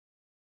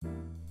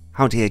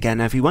Howdy again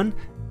everyone.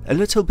 A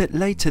little bit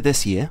later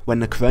this year, when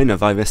the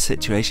coronavirus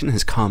situation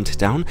has calmed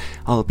down,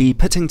 I'll be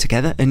putting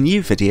together a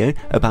new video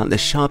about the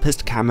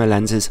sharpest camera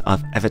lenses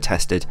I've ever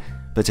tested.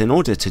 But in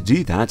order to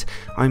do that,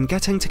 I'm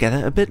getting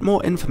together a bit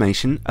more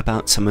information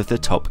about some of the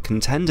top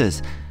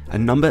contenders. A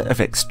number of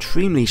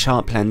extremely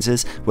sharp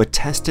lenses were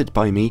tested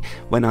by me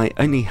when I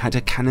only had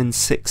a Canon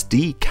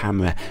 6D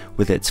camera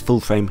with its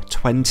full-frame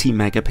 20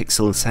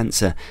 megapixel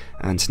sensor,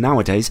 and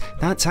nowadays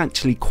that's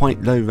actually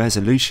quite low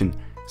resolution.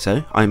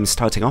 So I'm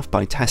starting off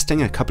by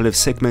testing a couple of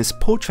Sigma's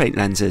portrait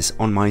lenses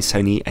on my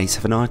Sony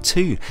A7R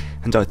II,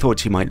 and I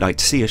thought you might like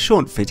to see a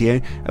short video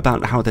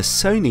about how the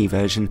Sony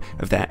version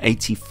of their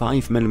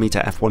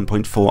 85mm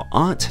f1.4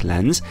 art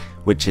lens,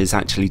 which is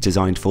actually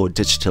designed for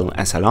digital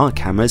SLR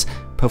cameras,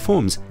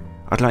 performs.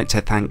 I'd like to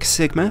thank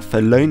Sigma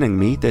for loaning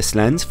me this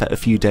lens for a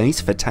few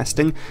days for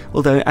testing,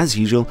 although as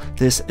usual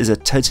this is a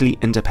totally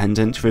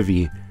independent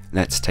review.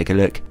 Let's take a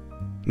look.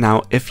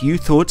 Now, if you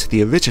thought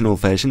the original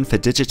version for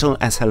digital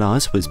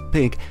SLRs was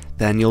big,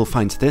 then you'll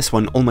find this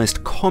one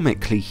almost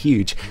comically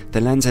huge. The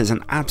lens is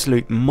an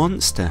absolute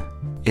monster.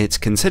 Its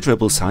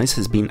considerable size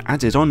has been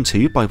added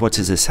onto by what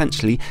is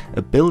essentially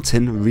a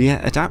built-in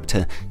rear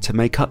adapter to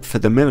make up for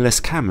the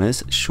mirrorless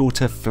camera's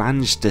shorter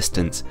flange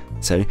distance.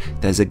 So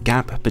there's a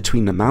gap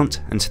between the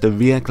mount and the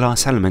rear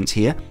glass element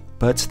here,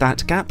 but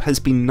that gap has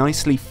been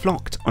nicely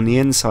flocked on the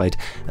inside,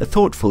 a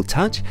thoughtful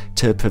touch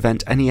to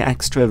prevent any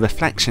extra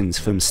reflections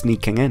from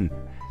sneaking in.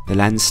 The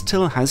lens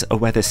still has a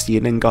weather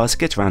sealing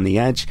gasket around the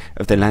edge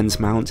of the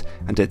lens mount,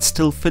 and it's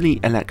still fully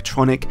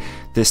electronic,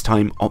 this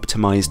time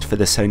optimized for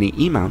the Sony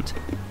E-mount.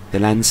 The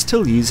lens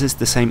still uses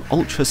the same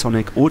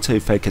ultrasonic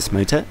autofocus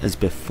motor as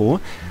before,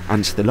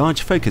 and the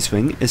large focus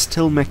ring is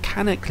still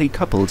mechanically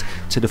coupled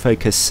to the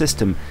focus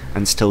system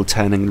and still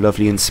turning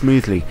lovely and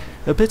smoothly,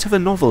 a bit of a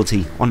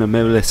novelty on a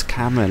mirrorless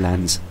camera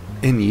lens.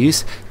 In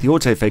use, the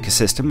autofocus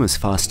system was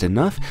fast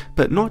enough,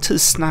 but not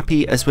as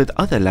snappy as with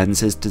other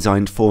lenses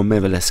designed for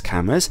mirrorless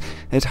cameras.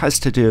 It has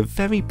to do a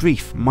very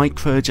brief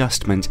micro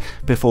adjustment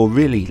before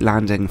really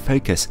landing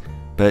focus.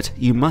 But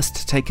you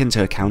must take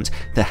into account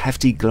the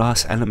hefty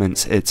glass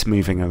elements it's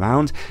moving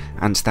around,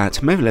 and that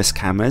mirrorless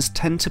cameras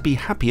tend to be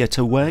happier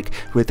to work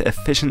with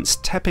efficient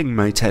stepping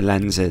motor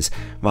lenses,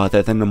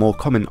 rather than the more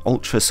common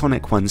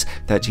ultrasonic ones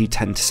that you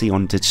tend to see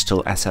on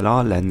digital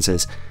SLR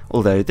lenses,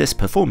 although this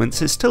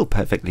performance is still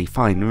perfectly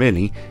fine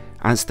really.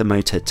 As the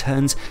motor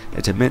turns,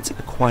 it emits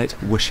a quiet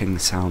whooshing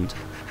sound.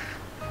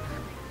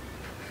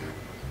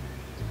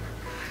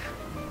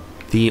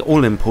 The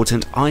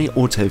all-important eye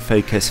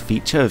autofocus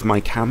feature of my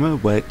camera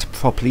worked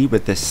properly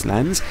with this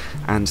lens,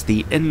 and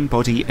the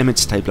in-body image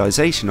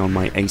stabilization on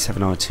my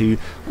A7R II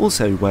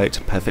also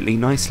worked perfectly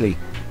nicely.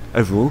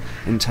 Overall,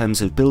 in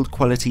terms of build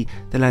quality,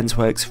 the lens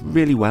works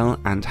really well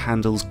and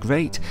handles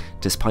great,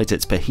 despite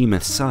its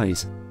behemoth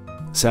size.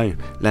 So,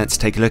 let's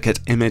take a look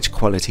at image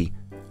quality.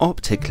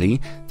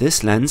 Optically,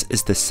 this lens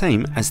is the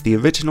same as the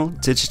original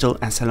digital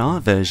SLR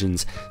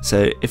versions,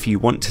 so if you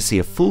want to see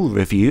a full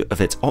review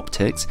of its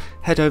optics,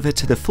 head over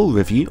to the full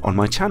review on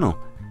my channel.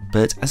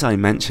 But as I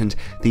mentioned,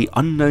 the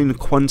unknown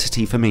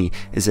quantity for me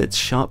is its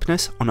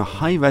sharpness on a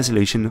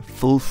high-resolution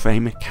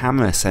full-frame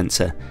camera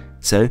sensor.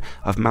 So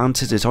I've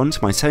mounted it onto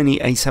my Sony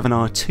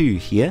A7R II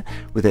here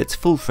with its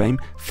full-frame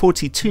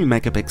 42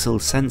 megapixel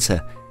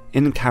sensor.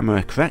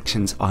 In-camera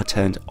corrections are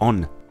turned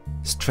on.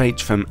 Straight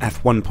from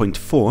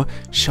f1.4,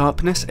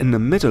 sharpness in the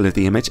middle of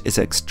the image is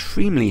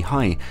extremely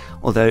high,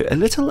 although a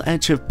little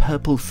edge of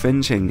purple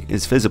fringing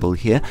is visible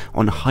here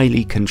on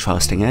highly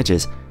contrasting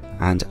edges.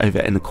 And over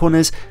in the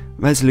corners,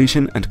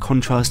 resolution and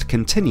contrast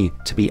continue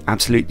to be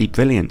absolutely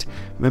brilliant.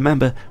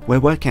 Remember, we're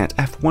working at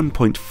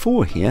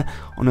f1.4 here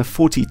on a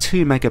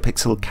 42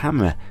 megapixel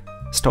camera.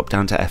 Stop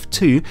down to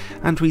f2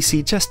 and we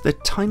see just the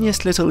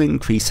tiniest little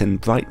increase in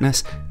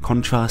brightness,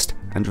 contrast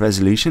and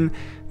resolution.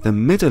 The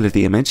middle of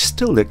the image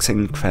still looks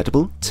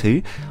incredible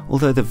too,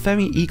 although the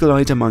very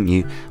eagle-eyed among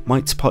you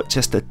might spot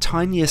just the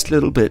tiniest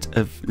little bit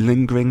of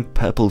lingering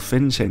purple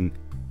fringing.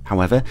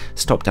 However,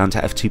 stop down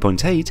to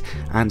f2.8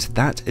 and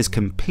that is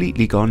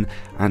completely gone,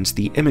 and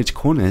the image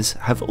corners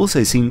have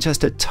also seen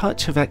just a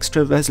touch of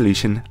extra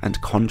resolution and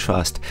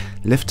contrast,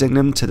 lifting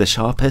them to the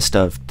sharpest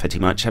I've pretty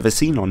much ever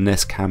seen on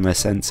this camera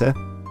sensor.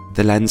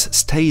 The lens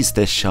stays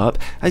this sharp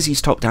as you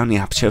stop down the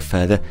aperture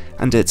further,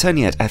 and it's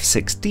only at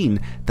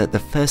f16 that the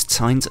first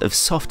signs of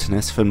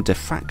softness from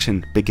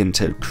diffraction begin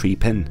to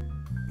creep in.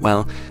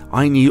 Well,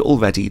 I knew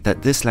already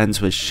that this lens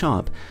was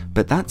sharp,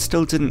 but that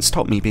still didn't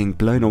stop me being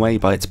blown away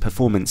by its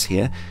performance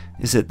here.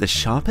 Is it the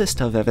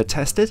sharpest I've ever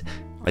tested?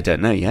 I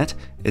don't know yet.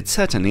 It's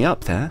certainly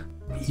up there.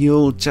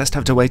 You'll just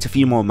have to wait a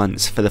few more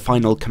months for the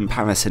final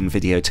comparison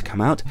video to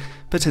come out,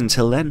 but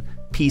until then,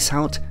 peace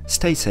out,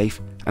 stay safe,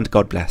 and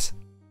God bless.